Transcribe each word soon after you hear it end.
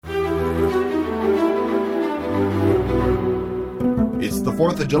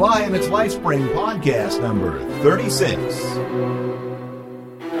4th of July, and it's Lifespring podcast number 36.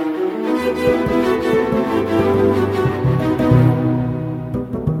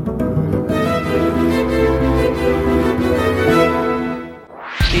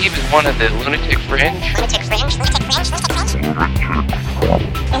 Steve is one of the Lunatic Fringe.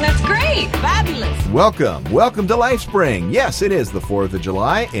 Oh, that's great. Fabulous. Welcome to Lifespring. Yes, it is the 4th of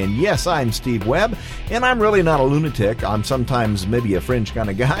July, and yes, I'm Steve Webb, and I'm really not a lunatic. I'm sometimes maybe a fringe kind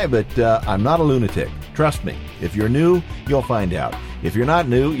of guy, but I'm not a lunatic. Trust me. If you're new, you'll find out. If you're not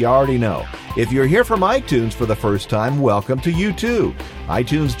new, you already know. If you're here from iTunes for the first time, welcome to you too.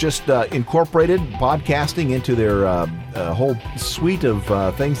 iTunes just incorporated podcasting into their whole suite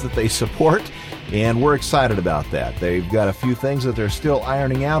of things that they support, and we're excited about that. They've got a few things that they're still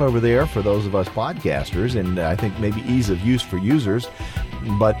ironing out over there for those of us podcasters, and I think maybe ease of use for users.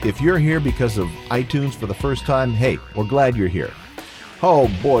 But if you're here because of iTunes for the first time, hey, we're glad you're here. Oh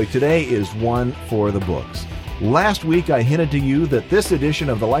boy, today is one for the books. Last week I hinted to you that this edition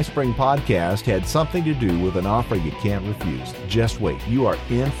of the Lifespring podcast had something to do with an offer you can't refuse. Just wait, you are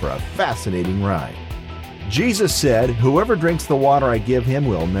in for a fascinating ride. Jesus said, "Whoever drinks the water I give him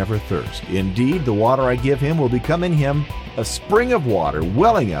will never thirst. Indeed, the water I give him will become in him a spring of water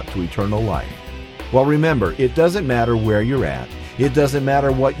welling up to eternal life." Well, remember, it doesn't matter where you're at. It doesn't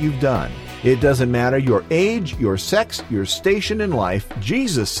matter what you've done. It doesn't matter your age, your sex, your station in life.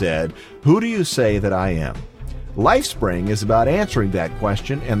 Jesus said, "Who do you say that I am?" Lifespring is about answering that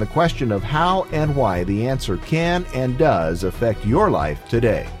question and the question of how and why the answer can and does affect your life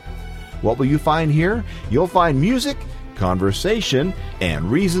today. What will you find here? You'll find music, conversation, and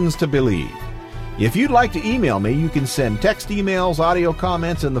reasons to believe. If you'd like to email me, you can send text emails, audio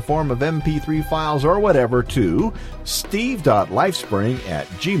comments in the form of MP3 files or whatever to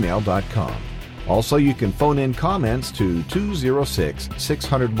steve.lifespring@gmail.com. Also, you can phone in comments to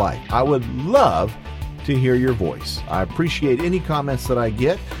 206-600-LIFE. I would love to hear your voice. I appreciate any comments that I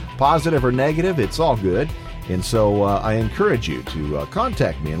get, positive or negative, it's all good. And so I encourage you to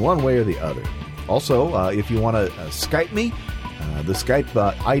contact me in one way or the other. Also, if you want to Skype me, the Skype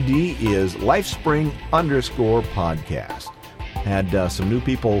ID is Lifespring_podcast. Had some new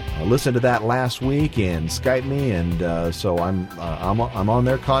people listen to that last week and Skype me, and so I'm on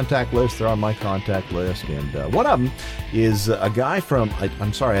their contact list. They're on my contact list, and one of them is a guy from,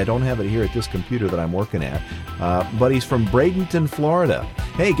 I'm sorry, I don't have it here at this computer that I'm working at, but he's from Bradenton, Florida.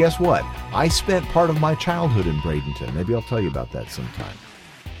 Hey, guess what? I spent part of my childhood in Bradenton. Maybe I'll tell you about that sometime.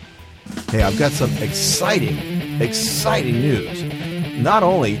 Hey, I've got some exciting news. Not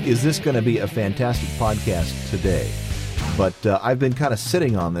only is this going to be a fantastic podcast today, but I've been kind of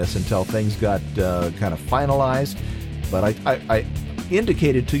sitting on this until things got kind of finalized. But I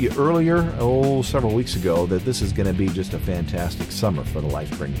indicated to you earlier, several weeks ago, that this is going to be just a fantastic summer for the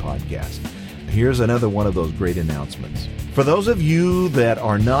Lifespring podcast. Here's another one of those great announcements. For those of you that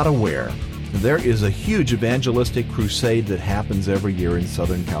are not aware, there is a huge evangelistic crusade that happens every year in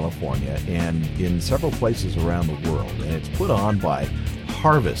Southern California and in several places around the world. And it's put on by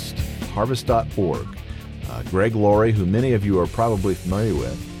harvest.org. Greg Laurie, who many of you are probably familiar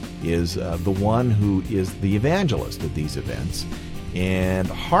with, is the one who is the evangelist at these events. And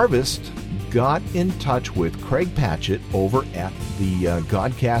Harvest got in touch with Craig Patchett over at the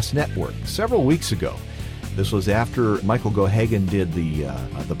Godcast Network several weeks ago. This was after Michael Gohagan did the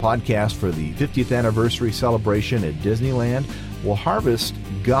podcast for the 50th anniversary celebration at Disneyland. Well, Harvest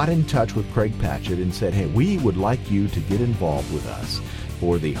got in touch with Craig Patchett and said, "Hey, we would like you to get involved with us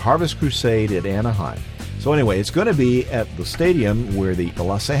for the Harvest Crusade at Anaheim." So anyway, it's going to be at the stadium where the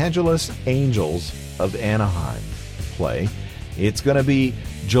Los Angeles Angels of Anaheim play. It's going to be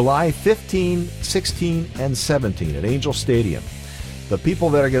July 15, 16, and 17 at Angel Stadium. The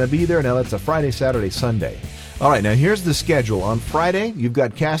people that are going to be there, now that's a Friday, Saturday, Sunday. All right, now here's the schedule. On Friday, you've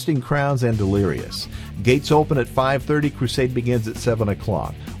got Casting Crowns and Delirious. Gates open at 5:30. Crusade begins at 7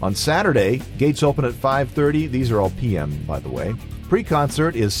 o'clock. On Saturday, gates open at 5:30. These are all p.m., by the way.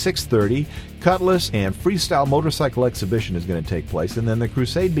 Pre-concert is 6:30. Cutlass and Freestyle Motorcycle Exhibition is going to take place. And then the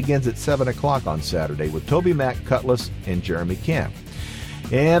Crusade begins at 7 o'clock on Saturday with Toby Mac, Cutlass, and Jeremy Camp.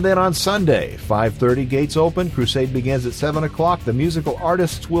 And then on Sunday, 5:30, gates open. Crusade begins at 7 o'clock. The musical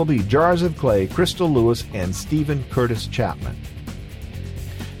artists will be Jars of Clay, Crystal Lewis, and Stephen Curtis Chapman.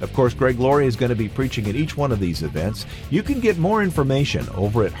 Of course, Greg Laurie is going to be preaching at each one of these events. You can get more information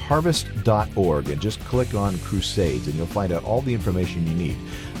over at harvest.org and just click on Crusades, and you'll find out all the information you need.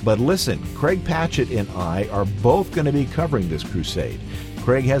 But listen, Craig Patchett and I are both going to be covering this crusade.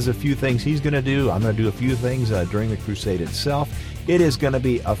 Craig has a few things he's going to do. I'm going to do a few things during the crusade itself. It is going to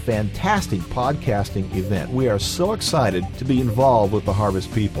be a fantastic podcasting event. We are so excited to be involved with the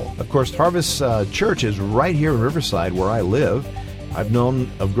Harvest people. Of course, Harvest Church is right here in Riverside where I live. I've known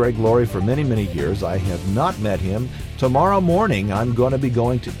of Greg Laurie for many, many years. I have not met him. Tomorrow morning, I'm going to be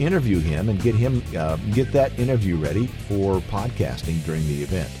going to interview him and get that interview ready for podcasting during the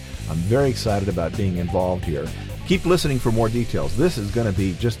event. I'm very excited about being involved here. Keep listening for more details. This is going to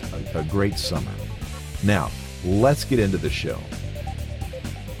be just a great summer. Now, let's get into the show.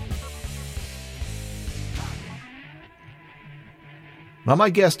 Now, my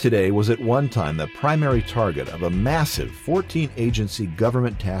guest today was at one time the primary target of a massive 14-agency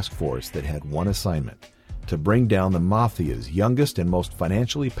government task force that had one assignment: to bring down the Mafia's youngest and most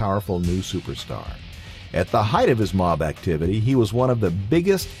financially powerful new superstar. At the height of his mob activity, he was one of the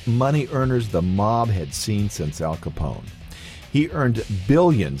biggest money earners the mob had seen since Al Capone. He earned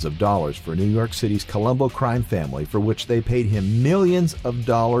billions of dollars for New York City's Colombo crime family, for which they paid him millions of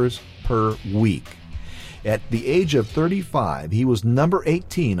dollars per week. At the age of 35, he was number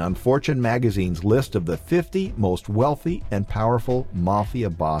 18 on Fortune magazine's list of the 50 most wealthy and powerful mafia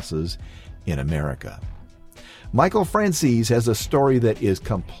bosses in America. Michael Franzese has a story that is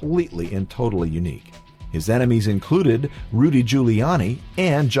completely and totally unique. His enemies included Rudy Giuliani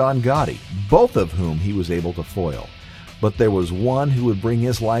and John Gotti, both of whom he was able to foil. But there was one who would bring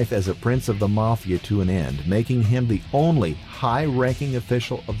his life as a prince of the Mafia to an end, making him the only high-ranking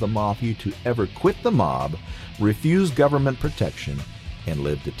official of the Mafia to ever quit the mob, refuse government protection, and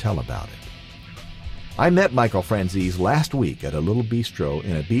live to tell about it. I met Michael Franzese last week at a little bistro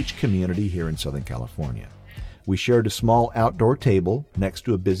in a beach community here in Southern California. We shared a small outdoor table next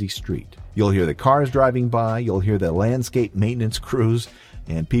to a busy street. You'll hear the cars driving by, you'll hear the landscape maintenance crews,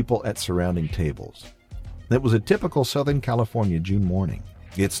 and people at surrounding tables. It was a typical Southern California June morning.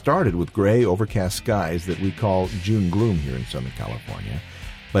 It started with gray, overcast skies that we call June gloom here in Southern California.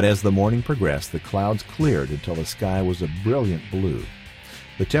 But as the morning progressed, the clouds cleared until the sky was a brilliant blue.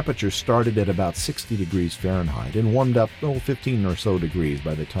 The temperature started at about 60 degrees Fahrenheit and warmed up 15 or so degrees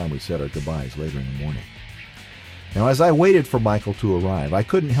by the time we said our goodbyes later in the morning. Now, as I waited for Michael to arrive, I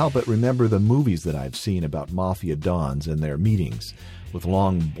couldn't help but remember the movies that I've seen about Mafia dons and their meetings, with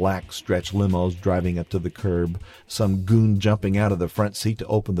long black stretch limos driving up to the curb, some goon jumping out of the front seat to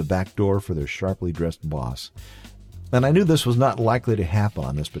open the back door for their sharply dressed boss. And I knew this was not likely to happen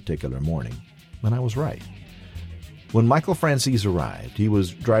on this particular morning, and I was right. When Michael Franzese arrived, he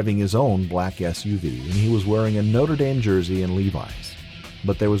was driving his own black SUV, and he was wearing a Notre Dame jersey and Levi's.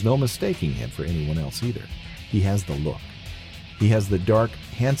 But there was no mistaking him for anyone else either. He has the look. He has the dark,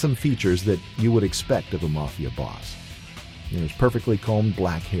 handsome features that you would expect of a Mafia boss. His perfectly combed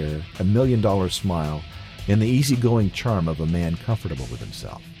black hair, $1 million smile, and the easygoing charm of a man comfortable with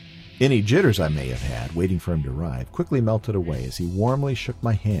himself. Any jitters I may have had waiting for him to arrive quickly melted away as he warmly shook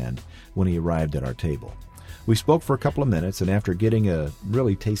my hand when he arrived at our table. We spoke for a couple of minutes, and after getting a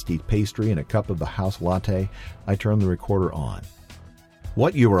really tasty pastry and a cup of the house latte, I turned the recorder on.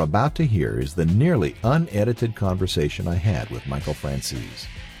 What you are about to hear is the nearly unedited conversation I had with Michael Franzese.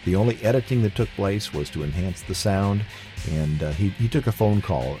 The only editing that took place was to enhance the sound, and he took a phone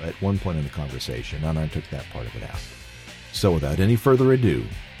call at one point in the conversation, and I took that part of it out. So without any further ado,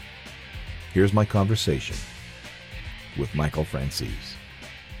 here's my conversation with Michael Franzese.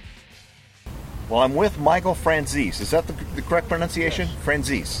 Well, I'm with Michael Franzese. Is that the correct pronunciation? Yes.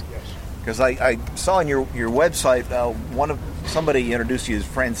 Franzese. Yes. Because I saw on your website somebody introduced you as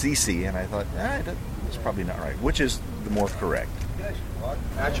Franzese, and I thought, that's probably not right. Which is the more correct? Yes. Well,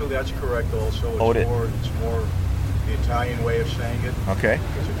 actually, that's correct also. It's more the Italian way of saying it. Okay.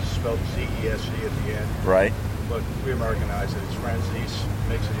 Because it's spelled Z-E-S-E at the end. Right. But we Americanize it. It's Franzese.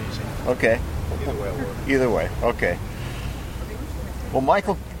 Makes it easy. Okay. Either way will work. Either way. Okay. Well,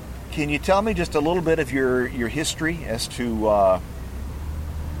 Michael, can you tell me just a little bit of your history as to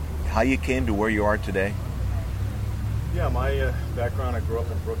how you came to where you are today? Yeah, my background, I grew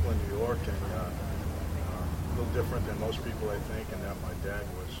up in Brooklyn, New York, and a little different than most people, I think, in that my dad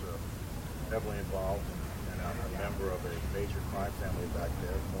was heavily involved and I'm a member of a major crime family back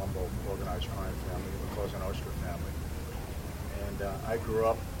there, Colombo organized crime family, the Cosa Nostra family. And I grew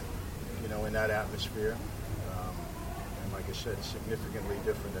up, in that atmosphere. And like I said, significantly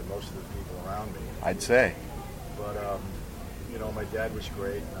different than most of the people around me. I'd say. But, my dad was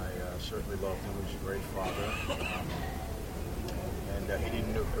great, and I certainly loved him. He was a great father. And he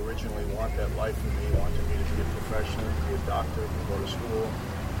didn't originally want that life for me. He wanted me to be a professional, be a doctor, go to school.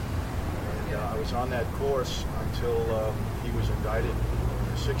 And I was on that course until he was indicted in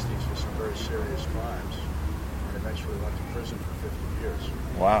the 60s for some very serious crimes. And eventually went to prison for 50 years.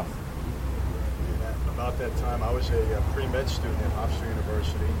 Wow. And about that time, I was a pre-med student at Mafia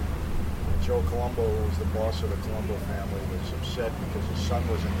University. And Joe Colombo, who was the boss of the Colombo family, was upset because his son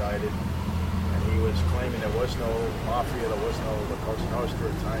was indicted. And he was claiming there was no mafia, there was no La Cosa Nostra.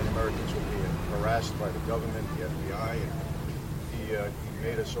 Italian Americans were being harassed by the government, the FBI. And he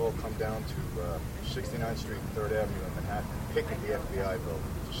made us all come down to 69th Street and 3rd Avenue in Manhattan and picket the FBI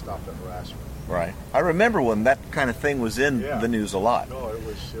building to stop the harassment. Right. I remember when that kind of thing was in the news a lot. No, it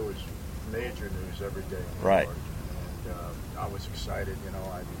was major news every day. Right. And I was excited. You know,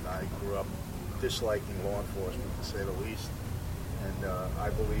 I grew up disliking law enforcement, to say the least. And I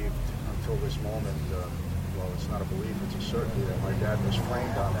believed until this moment, well, it's not a belief, it's a certainty that my dad was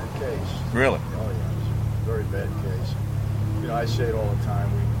framed on that case. Really? Oh, yeah. It was a very bad case. You know, I say it all the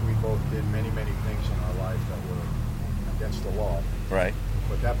time. We both did many, many things in our life that were against the law. Right.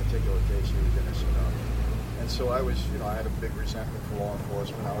 But that particular case, he was innocent of. And so I was, you know, I had a big resentment for law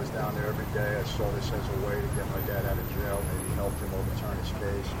enforcement. I was down there every day. I saw this as a way to get my dad out of jail, maybe help him overturn his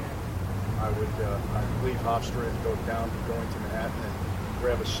case. I would leave Hofstra and go into Manhattan and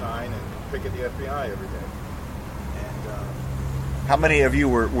grab a sign and picket the FBI every day. And how many of you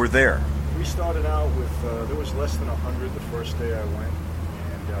were there? We started out with, there was less than 100 the first day I went.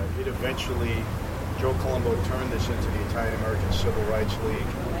 And it eventually, Joe Colombo turned this into the Italian American Civil Rights League.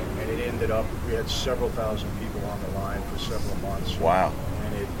 And it ended up, we had several thousand people on the line for several months. Wow.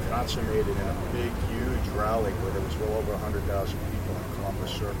 And it consummated in a big, huge rally where there was well over 100,000 people in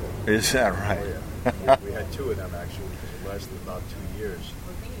Columbus Circle. Is that right? Oh, yeah. we had two of them, actually, because it lasted about 2 years.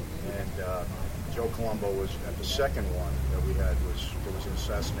 And Joe Colombo was, at the second one that we had, there was an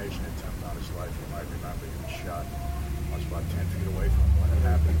assassination attempt on his life. You might remember he was shot. I was about 10 feet away from him when it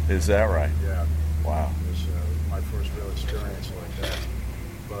happened. Is that right? Yeah. Wow. It was my first real experience like that.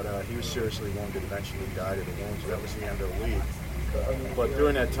 But he was seriously wounded, eventually died of the wounds. That was the end of the league. But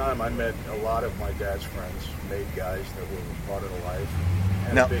during that time, I met a lot of my dad's friends, made guys that were part of the life.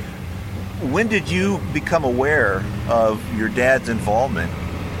 And now, when did you become aware of your dad's involvement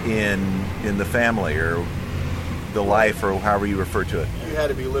in the family or the life or however you refer to it? You had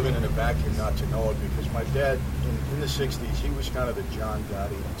to be living in a vacuum not to know it, because my dad, in the 60s, he was kind of the John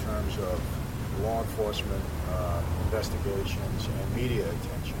Gotti in terms of law enforcement investigations and media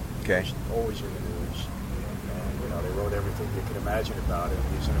attention. Okay. He was always in the news. And, you know, they wrote everything you could imagine about him.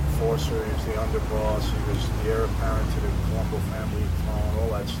 He's an enforcer, he was the underboss, he was the heir apparent to the Colombo family throne,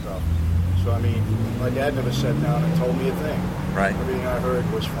 all that stuff. So, I mean, my dad never sat down and told me a thing. Right. Everything I heard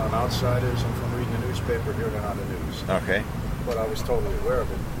was from outsiders and from reading the newspaper, hearing it on the news. Okay. But I was totally aware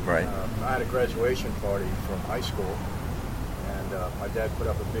of it. Right. I had a graduation party from high school, and my dad put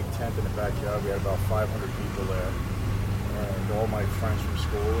up a big tent in the backyard. We had about 500 people there, and all my friends from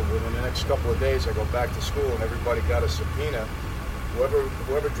school. And within the next couple of days, I go back to school, and everybody got a subpoena.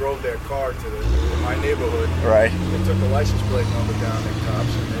 Whoever drove their car to my neighborhood, right, they took the license plate number down, the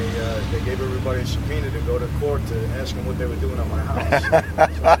cops, and they gave everybody a subpoena to go to court to ask them what they were doing at my house.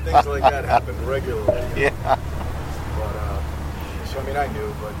 So things like that happened regularly. Yeah. But so I mean, I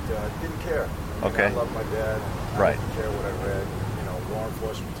knew, but didn't care. I mean, Okay. I loved my dad. Right. I didn't care what I read. You know, law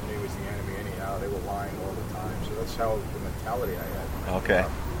enforcement to me was the enemy anyhow. They were lying all the time. So that's how the mentality I had. Okay.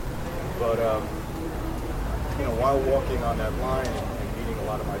 But you know, while walking on that line and meeting a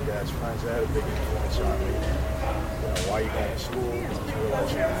lot of my dad's friends, that had a big influence on me. You know, why you going to school? Once you realize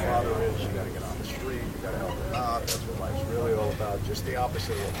who your father is, you got to get on the street. You got to help him out. That's what life's really all about. Just the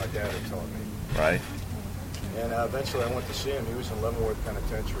opposite of what my dad had taught me. Right. And eventually I went to see him. He was in Leavenworth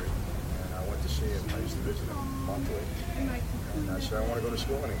Penitentiary. And I went to see him. I used to visit him monthly. And I said, I don't want to go to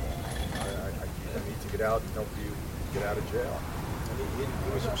school anymore. I need to get out and help you get out of jail. And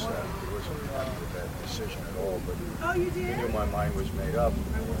he was upset. He wasn't happy with that decision at all. But he knew my mind was made up.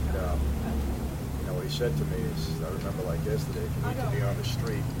 And you know, what he said to me is, I remember like yesterday, if you need to be on the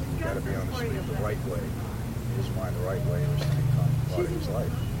street, you got to be on the street the right way. In his mind, the right way was to become part of his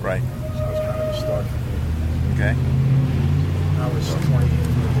life. Right. So that was kind of the start for me. Okay. I was 20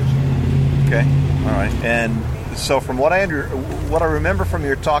 years old. Okay. All right. And so from what I remember from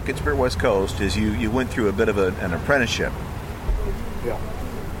your talk at Spirit West Coast is you went through a bit of an apprenticeship. Yeah.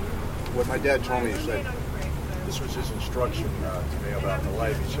 What my dad told me, he said, this was his instruction to me about the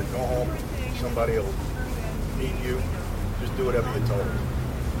life. He said, go home, somebody will need you, just do whatever you're told.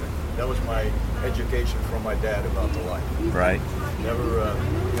 That was my education from my dad about the life. Right.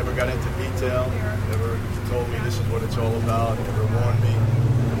 Never got into detail, never told me this is what it's all about, never warned me.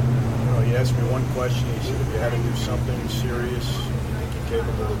 You know, he asked me one question, he said, if you had to do something serious, you think you're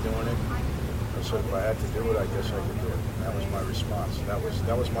capable of doing it? I said, if I had to do it, I guess I could do it. And that was my response. That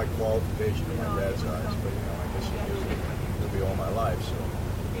was my qualification in my dad's eyes. But you know, I I said, it'll be all my life.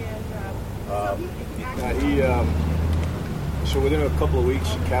 So within a couple of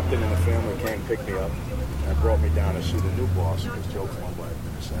weeks, the captain and the family came and picked me up and brought me down to see the new boss because Joe Colombo had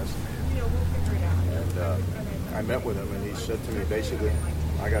been assassinated. And I met with him, and he said to me, basically,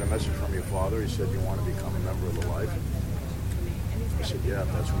 I got a message from your father. He said, you want to become a member of the Life? I said, yeah,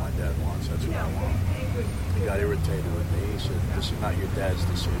 if that's what my dad wants, that's what I want. He got irritated with me. He said, this is not your dad's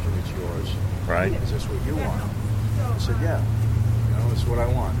decision, it's yours. Right. Is this what you want? I said, yeah. It's what I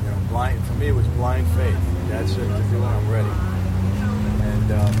want. For me, it was blind faith. Dad said to do it, I'm ready. And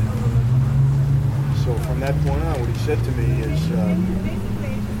so from that point on, what he said to me is,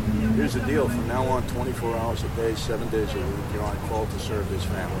 here's the deal. From now on, 24 hours a day, 7 days a week, you're on call to serve this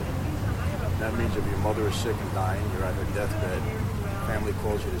family. That means if your mother is sick and dying, you're at her deathbed, family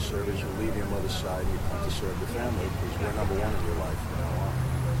calls you to service, you leave your mother's side, and you come to serve the family because we're number one in your life from now on.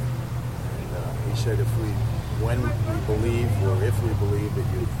 And he said when we believe, or if we believe that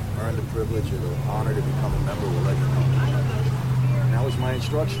you earned the privilege or the honor to become a member, we'll let you know. And that was my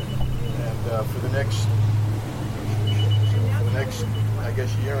instruction. And for the next, I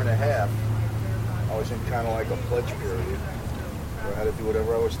guess, year and a half, I was in kind of like a pledge period where I had to do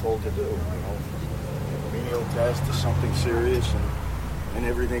whatever I was told to do, menial task to something serious and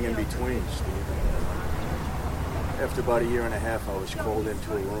everything in between, Steve. After about a year and a half, I was called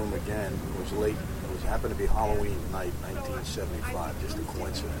into a room again. It was late. It happened to be Halloween night, 1975, just a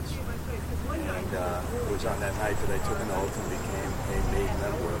coincidence. And it was on that night that I took an oath and became a made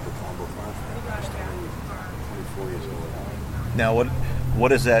member of the Colombo Crime Family. I was 24 years old. Now, what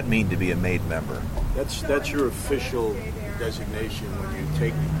does that mean to be a made member? That's your official designation when you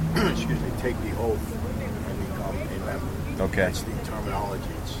take take the oath and become a member. Okay. That's the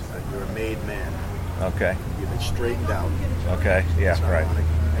terminology. It's you're a made man. Okay. You've been straightened out. Okay. Yeah. Right.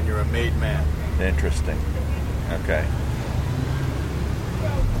 And you're a made man. Interesting. Okay.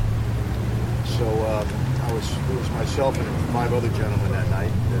 So it was myself and 5 other gentlemen that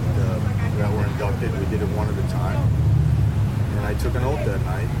night that were inducted. We did it one at a time. And I took an oath that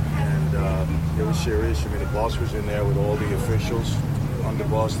night, and it was serious. I mean, the boss was in there with all the officials,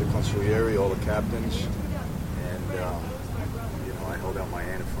 underboss, the consigliere, all the captains. And, I held out my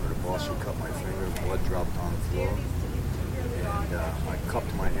hand in front of the boss. He cut my finger, blood dropped on the floor. And I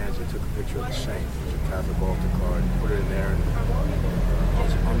cupped my hands. I took a picture of the saint. It was a Catholic altar card. Put it in there, and I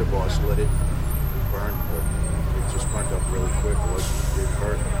was an underboss, lit it, burned, but it just burnt up really quick. It didn't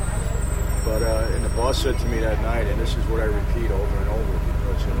hurt. But and the boss said to me that night, and this is what I repeat over and over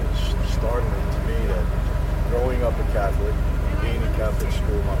because it was startling to me that growing up a Catholic, being in Catholic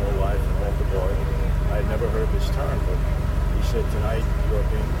school my whole life and altar boy, I had never heard this term. But he said, tonight you are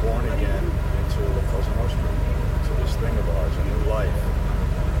being born again into the Cosa Nostra, into this thing of ours, a new life.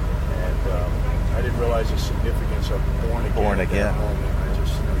 And I didn't realize the significance of born again. Born again. At that moment. I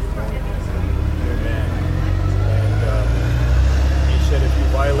just, you're born again, you're a man. And he said, if you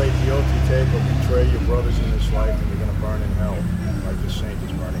violate the oath you take or betray your brothers in this life, then you're going to burn in hell, like the saint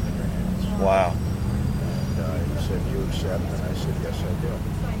is burning in your hands. Wow. And he said, do you accept? And I said, yes, I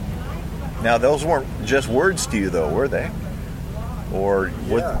do. Now, those weren't just words to you, though, were they? Or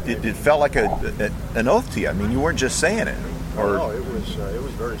it felt like an oath to you. I mean, you weren't just saying it. Or no, it was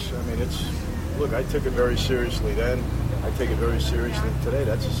very. I mean, look, I took it very seriously then. I take it very seriously today.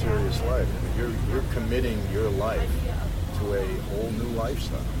 That's a serious life. I mean, you're committing your life to a whole new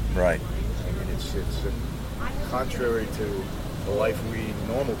lifestyle. Right. I mean, it's contrary to the life we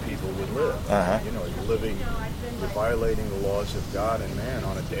normal people would live. Uh-huh. You're violating the laws of God and man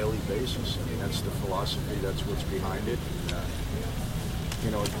on a daily basis. I mean, that's the philosophy. That's what's behind it.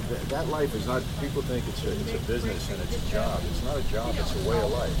 That life is not. People think it's a business and it's a job. It's not a job. It's a way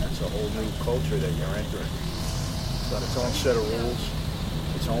of life. It's a whole new culture that you're entering. It's got its own set of rules,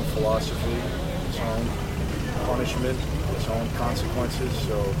 its own philosophy, its own punishment, its own consequences.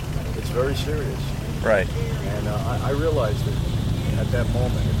 So it's very serious. Right. And I realized it at that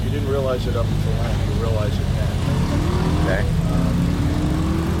moment. If you didn't realize it up until then, you realize it then. Okay.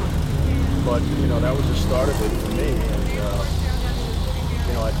 But that was the start of it for me.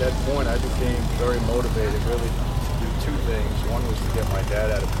 And at that point, I became very motivated, really, to do 2 things. One was to get my dad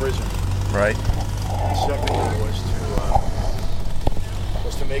out of prison. Right. And secondly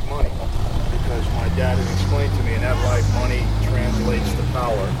was to make money, because my dad had explained to me in that life, money translates to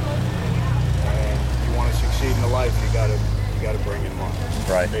power, and if you want to succeed in the life, you got to bring in money.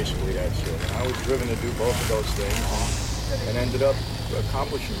 Right. Basically, that's it. And I was driven to do both of those things, and ended up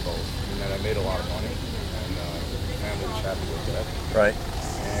accomplishing both. In that I made a lot of money, and the family was happy with that. Right.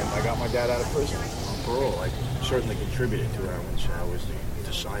 And I got my dad out of prison on parole, I certainly contributed to it. I wouldn't say I was the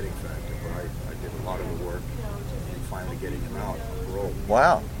deciding factor, but I did a lot of the work in finally getting him out on parole.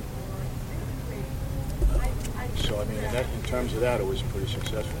 Wow. So, I mean, in terms of that, it was pretty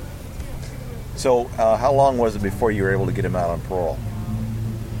successful. So, how long was it before you were able to get him out on parole?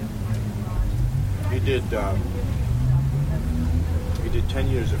 He did 10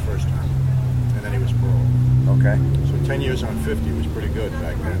 years the first time, and then he was paroled. Okay. So 10 years on 50 was pretty good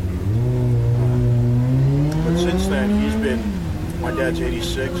back then. But since then, my dad's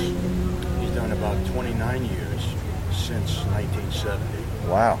 86. He's done about 29 years since 1970.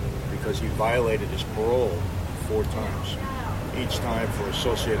 Wow. Because he violated his parole 4 times, each time for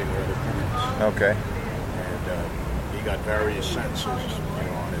associating with other criminals. Okay. And he got various sentences,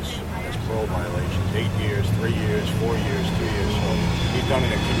 on his parole violations: 8 years, 3 years, 4 years, 2 years. So he's done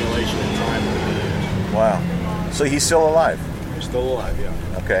an accumulation of time over the years. Wow. So he's still alive? He's still alive,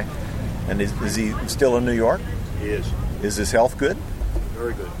 yeah. Okay. And is he still in New York? He is. Is his health good?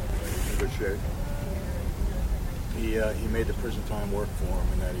 Very good. In good shape. He made the prison time work for him,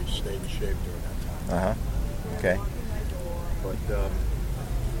 and that he stayed in shape during that time. Uh-huh. Okay. But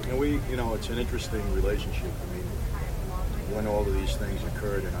it's an interesting relationship. I mean, when all of these things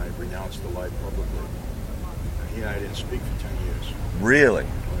occurred, and I renounced the life publicly, he and I didn't speak for 10 years. Really? Oh,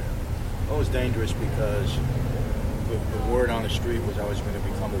 yeah. That was dangerous because the word on the street was I was going to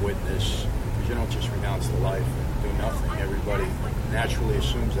become a witness. Because you don't just renounce the life and do nothing. Everybody naturally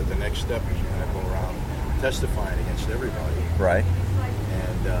assumes that the next step is you're going to go around testifying against everybody. Right.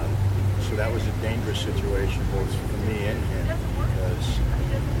 And so that was a dangerous situation both for me and him because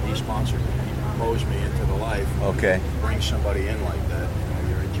he sponsored me. He proposed me into the life. Okay. Bring somebody in like that,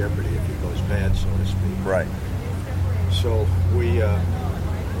 you're in jeopardy if it goes bad, so to speak. Right. So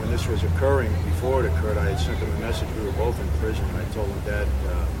when this was occurring, before it occurred, I had sent him a message. We were both in prison, and I told him, Dad,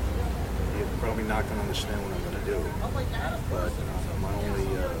 you're probably not going to understand what I'm going to do. But my only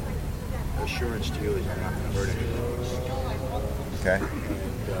assurance to you is I'm not going to hurt anybody. Okay.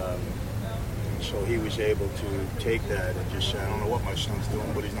 And so he was able to take that and just say, I don't know what my son's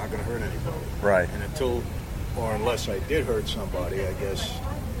doing, but he's not going to hurt anybody. Right. And unless I did hurt somebody, I guess,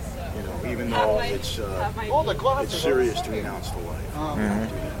 even though it's serious to renounce the life.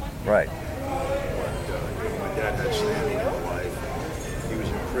 Mm-hmm. Right. But my dad had standing in the life. He was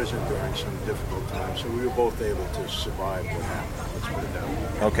in prison during some difficult times, so we were both able to survive what happened. Let's put it that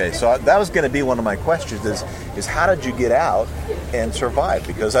way. Okay, so that was going to be one of my questions is how did you get out and survive?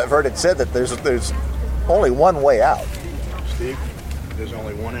 Because I've heard it said that there's only one way out. Steve, there's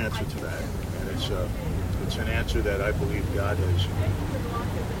only one answer to that, and it's an answer that I believe God has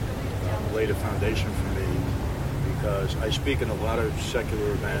laid a foundation for me, because I speak in a lot of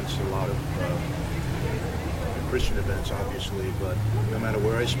secular events, a lot of Christian events, obviously, but no matter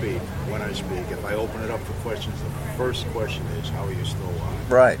where I speak, when I speak, if I open it up for questions, the first question is, how are you still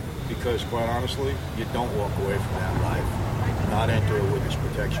alive? Right. Because, quite honestly, you don't walk away from that life, not enter a witness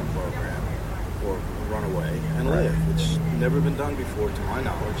protection program, or run away and live. It's never been done before, to my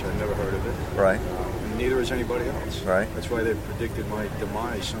knowledge. I've never heard of it. Right. And neither has anybody else. Right. That's why they've predicted my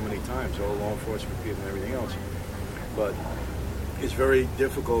demise so many times, all law enforcement people and everything else. But it's very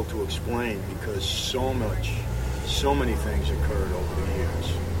difficult to explain because so many things occurred over the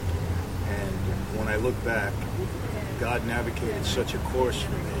years. And when I look back, God navigated such a course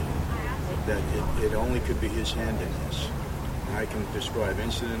for me that it only could be His hand in this. And I can describe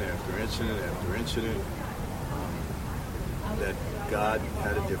incident after incident after incident that God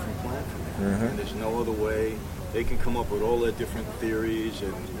had a different plan for me. Mm-hmm. And there's no other way. They can come up with all their different theories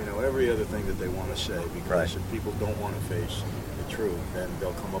and every other thing that they want to say, because if people don't want to face the truth, then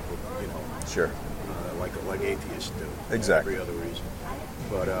they'll come up with sure, like atheists do. Exactly. Every other reason.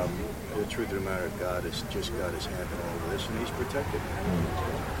 But the truth of the matter, God has just got His hand on all of this, and He's protected me.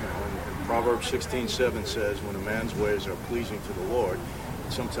 And Proverbs 16:7 says, when a man's ways are pleasing to the Lord,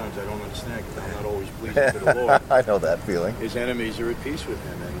 sometimes I don't understand because I'm not always pleasing to the Lord. I know that feeling. His enemies are at peace with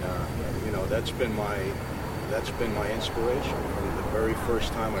Him, and that's been my inspiration from the very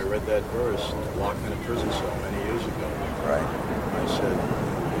first time I read that verse, locked in a prison cell many years ago. Right. I said,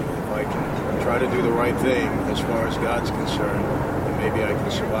 if I can try to do the right thing as far as God's concerned, then maybe I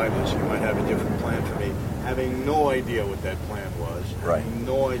can survive this. He might have a different plan for me. Having no idea what that plan was, having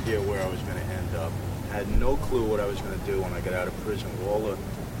no idea where I was going to end up, had no clue what I was going to do when I got out of prison, with all the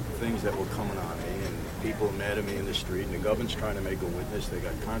things that were coming on me, and people mad at me in the street, and the government's trying to make a witness. They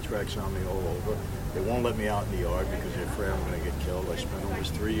got contracts on me all over. They won't let me out in the yard because they're afraid I'm going to get killed. I spent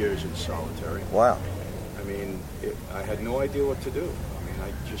almost 3 years in solitary. Wow. I mean, I had no idea what to do. I mean,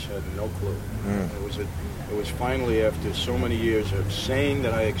 and I just had no clue. It was finally after so many years of saying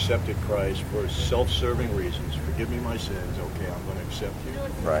that I accepted Christ for self-serving reasons. Forgive me my sins. Okay, I'm going to accept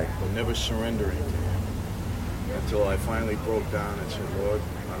you. Right. But never surrendering to Him until I finally broke down and said, Lord,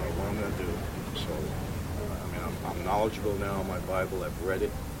 I don't know what I'm going to do. So, I mean, I'm knowledgeable now in my Bible. I've read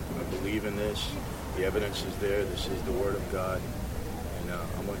it. I believe in this. The evidence is there. This is the Word of God. And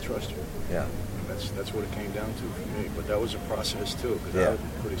I'm going to trust you. Yeah. And that's what it came down to for me. But that was a process, too, because I was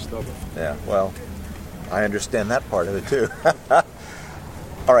pretty stubborn. Yeah, well, I understand that part of it, too.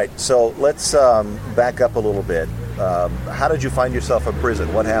 All right, so let's back up a little bit. How did you find yourself in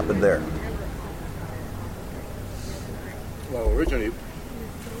prison? What happened there? Well, originally,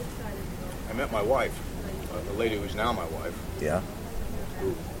 I met my wife, the lady who's now my wife. Yeah.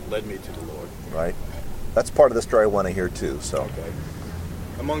 Who led me to the Lord. Right. That's part of the story I want to hear, too, so. Okay.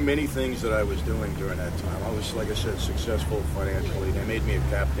 Among many things that I was doing during that time, I was, like I said, successful financially. They made me a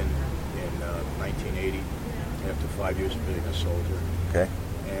captain in 1980 after 5 years of being a soldier. Okay.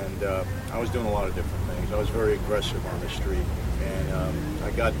 And I was doing a lot of different things. I was very aggressive on the street. And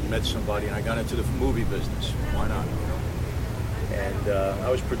I met somebody, and I got into the movie business. Why not, you know? And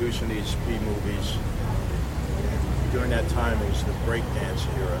I was producing these B-movies. During that time, it was the breakdance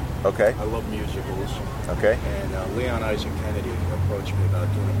era. Okay. I love musicals. Okay. And Leon Isaac Kennedy approached me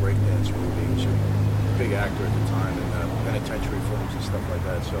about doing a breakdance movie. He was a big actor at the time in penitentiary films and stuff like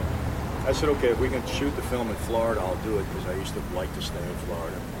that. So I said, okay, if we can shoot the film in Florida, I'll do it, because I used to like to stay in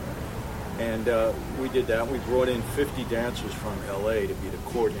Florida. And we did that. We brought in 50 dancers from L.A. to be the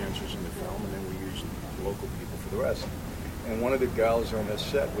core dancers in the film, and then we used local people for the rest. And one of the gals on this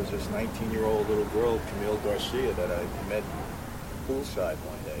set was this 19-year-old little girl, Camille Garcia, that I met poolside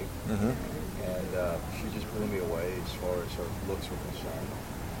one day. Mm-hmm. And she just blew me away as far as her looks were concerned.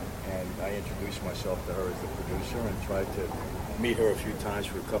 And I introduced myself to her as the producer and tried to meet her a few times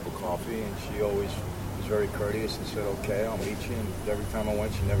for a cup of coffee. And she always was very courteous and said, okay, I'll meet you. And every time I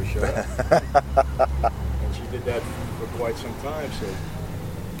went, she never showed up. And she did that for quite some time. So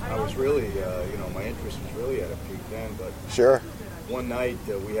I was really, my interest was really at a peak then. But sure. One night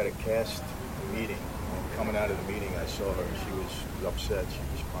we had a cast meeting, and coming out of the meeting, I saw her. She was upset. She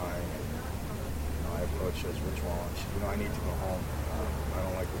was crying. And, I approached her. What's wrong? She said, I need to go home. I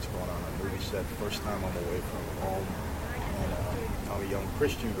don't like what's going on the movie set. First time I'm away from home, and I'm a young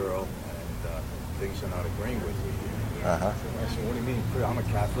Christian girl, and things are not agreeing with me. Uh-huh. I said, what do you mean? I'm a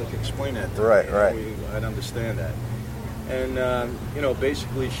Catholic. Explain that to right, me. Right. I'd understand that. And,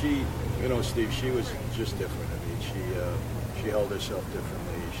 basically she, Steve, she was just different. I mean, she held herself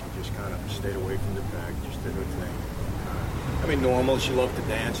differently. She just kind of stayed away from the pack, just did her thing. Normal, she loved to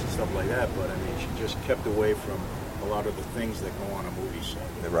dance and stuff like that, but, she just kept away from a lot of the things that go on a movie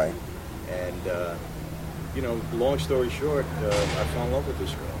set. Right. And, long story short, I fell in love with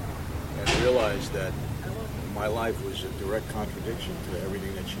this girl and realized that my life was a direct contradiction to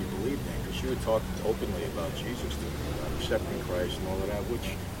everything that she believed in, because she would talk openly about Jesus to me, about accepting Christ and all of that,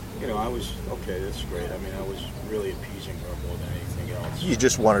 which, I was, okay, that's great. I was really appeasing her more than anything else. You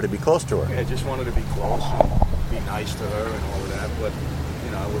just wanted to be close to her. Yeah, I just wanted to be close and be nice to her and all of that, but,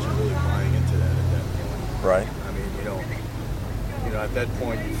 I wasn't really buying into that at that point. Right. At that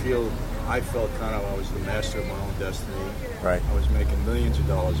point, I felt kind of I was the master of my own destiny. Right. I was making millions of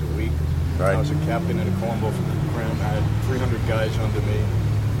dollars a week. Right. I was a captain in a Colombo for the Crim. I had 300 guys under me.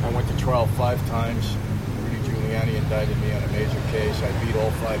 I went to trial 5 times. Rudy Giuliani indicted me on a major case. I beat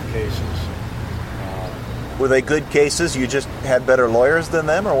all 5 cases. Were they good cases? You just had better lawyers than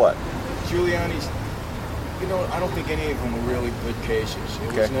them, or what? Giuliani's, I don't think any of them were really good cases.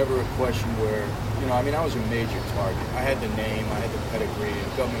 It was never a question where, I was a major target. I had the name, I had the pedigree, and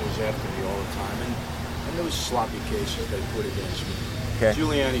the government was after me all the time. And there was sloppy cases they put against me. Okay.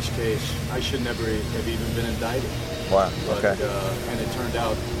 Giuliani's case, I should never have even been indicted. Wow. But, okay. And it turned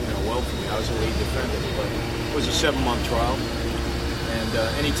out, well for me. I was a lead defendant, but it was a 7-month trial. And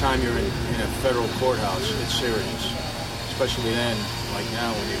anytime you're in a federal courthouse, it's serious. Especially then, like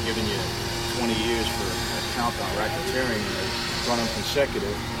now, when you're giving you 20 years for a count on racketeering and run them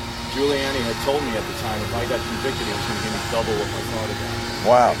consecutive. Giuliani had told me at the time if I got convicted, he was going to give me double what my father got.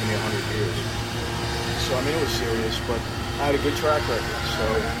 Wow. Give me 100 years. So, it was serious, but I had a good track record. So,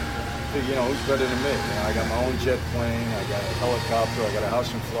 who's better than me? I got my own jet plane, I got a helicopter, I got a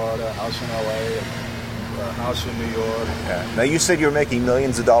house in Florida, a house in LA, a house in New York. Yeah. Now, you said you were making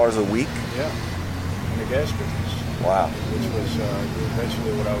millions of dollars a week? Yeah, in the gas business. Wow. Which was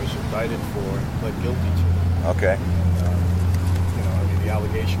eventually what I was indicted for and pled guilty to. Okay. And, the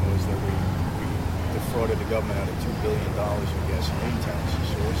allegation was that we defrauded the government out of $2 billion in gasoline taxes.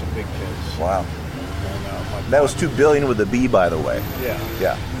 So it was a big case. Wow. And, That was $2 billion with a B, by the way. Yeah.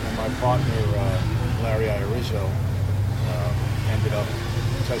 Yeah. And my partner, Larry Irizzo, ended up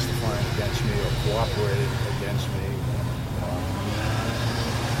testifying against me or cooperated against me.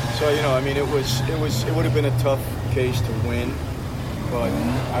 So, I mean, it would have been a tough case to win, but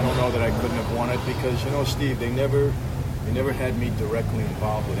I don't know that I couldn't have won it because, Steve, they never had me directly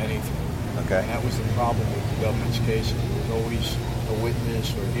involved with anything. Okay. And that was the problem with the government's cases. There was always a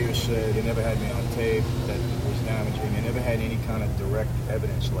witness or hearsay. They never had me on tape that was damaging. They never had any kind of direct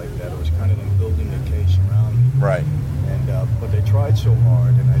evidence like that. It was kind of them building the case around me. Right. And but they tried so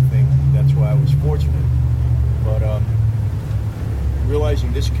hard, and I think that's why I was fortunate. But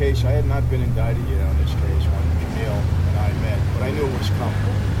realizing this case, I had not been indicted yet on this case when Camille and I met, but I knew it was coming.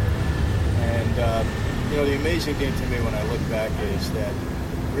 And the amazing thing to me when I look back is that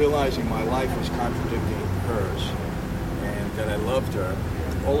realizing my life was contradicting hers and that I loved her,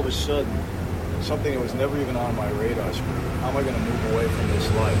 all of a sudden, something that was never even on my radar screen, how am I going to move away from this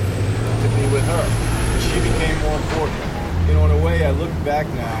life to be with her? She became more important. In a way, I look back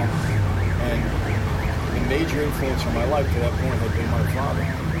now, and the major influence in my life to that point had been my father.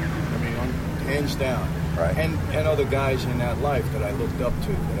 I mean, hands down. Right. And other guys in that life that I looked up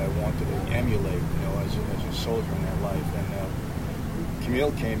to, that I wanted to emulate, as a soldier in that life. And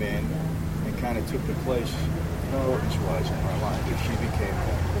Camille came in and kind of took the place, importance-wise, in my life. She became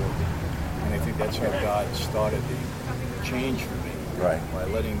more important. And I think that's how God started the change for me. Right. By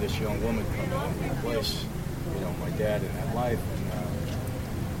letting this young woman come in and replace, my dad in that life.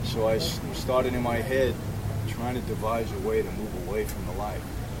 And so I started in my head trying to devise a way to move away from the life.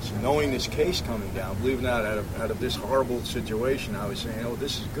 So knowing this case coming down, believe it or not, out of this horrible situation, I was saying,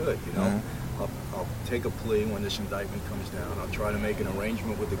 this is good, Mm-hmm. I'll take a plea when this indictment comes down. I'll try to make an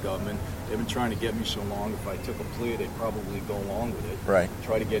arrangement with the government. They've been trying to get me so long. If I took a plea, they'd probably go along with it. Right.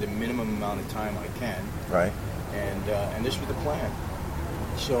 Try to get a minimum amount of time I can. Right. And this was the plan.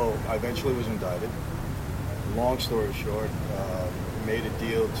 So I eventually was indicted. Long story short, made a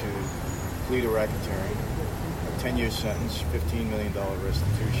deal to plead to racketeering, a 10-year sentence, $15 million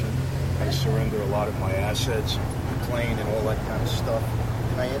restitution. I surrender a lot of my assets, the plane and all that kind of stuff.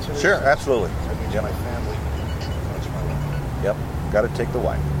 Can I answer this? Sure, absolutely. That means my family. That's my life. Yep. Got to take the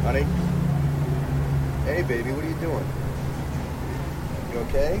wife. Honey? Hey, baby, what are you doing? You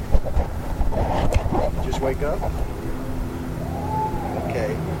okay? Just wake up?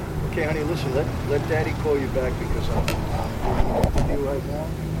 Okay. Okay, honey, listen, let Daddy call you back because I'm doing an interview right now.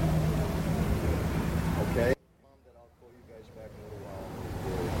 Okay? Mom, that I'll call you guys back in a little while.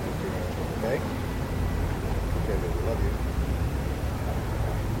 Okay? Okay, baby, love you.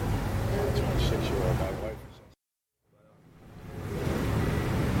 That's my 6-year-old, my wife is.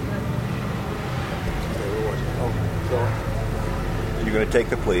 Okay, where was it? Oh, so You're going to take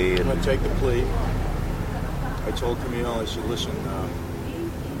the plea. I'm going to take the plea. I told Camille, I said, listen, I'm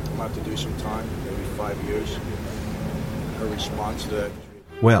going to have to do some time, maybe 5 years. Her response to that.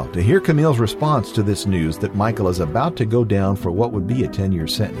 Well, to hear Camille's response to this news that Michael is about to go down for what would be a 10-year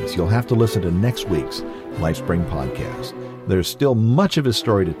sentence, you'll have to listen to next week's Lifespring podcast. There's still much of his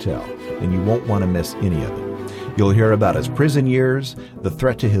story to tell, and you won't want to miss any of it. You'll hear about his prison years, the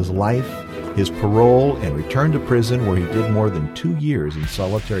threat to his life, his parole and return to prison where he did more than 2 years in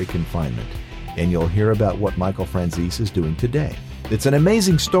solitary confinement. And you'll hear about what Michael Franzese is doing today. It's an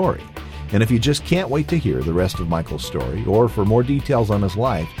amazing story. And if you just can't wait to hear the rest of Michael's story, or for more details on his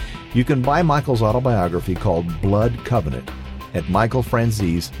life, you can buy Michael's autobiography called Blood Covenant at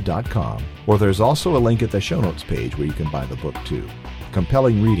michaelfranzese.com, or there's also a link at the show notes page where you can buy the book too.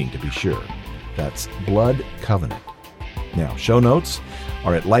 Compelling reading, to be sure. That's Blood Covenant. Now, show notes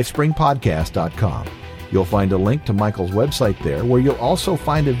are at lifespringpodcast.com. You'll find a link to Michael's website there, where you'll also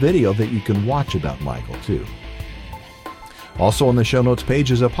find a video that you can watch about Michael too. Also on the show notes page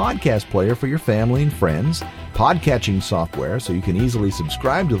is a podcast player for your family and friends, podcatching software so you can easily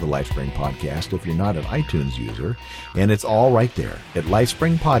subscribe to the Lifespring podcast if you're not an iTunes user, and it's all right there at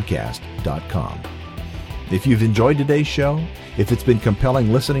lifespringpodcast.com. If you've enjoyed today's show, if it's been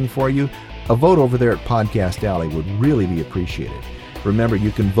compelling listening for you, a vote over there at Podcast Alley would really be appreciated. Remember,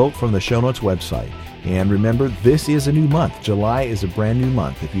 you can vote from the show notes website. And remember, this is a new month. July is a brand new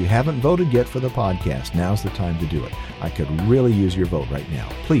month. If you haven't voted yet for the podcast, now's the time to do it. I could really use your vote right now.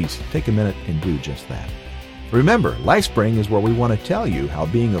 Please take a minute and do just that. Remember, Lifespring is where we want to tell you how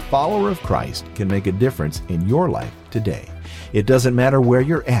being a follower of Christ can make a difference in your life today. It doesn't matter where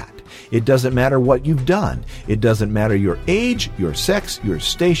you're at. It doesn't matter what you've done. It doesn't matter your age, your sex, your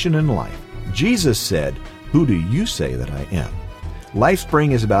station in life. Jesus said, "Who do you say that I am?"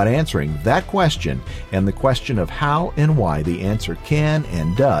 Lifespring is about answering that question and the question of how and why the answer can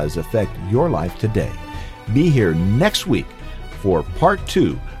and does affect your life today. Be here next week for part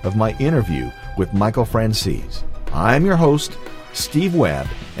 2 of my interview with Michael Franzese. I'm your host, Steve Webb,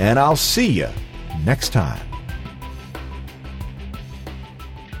 and I'll see you next time.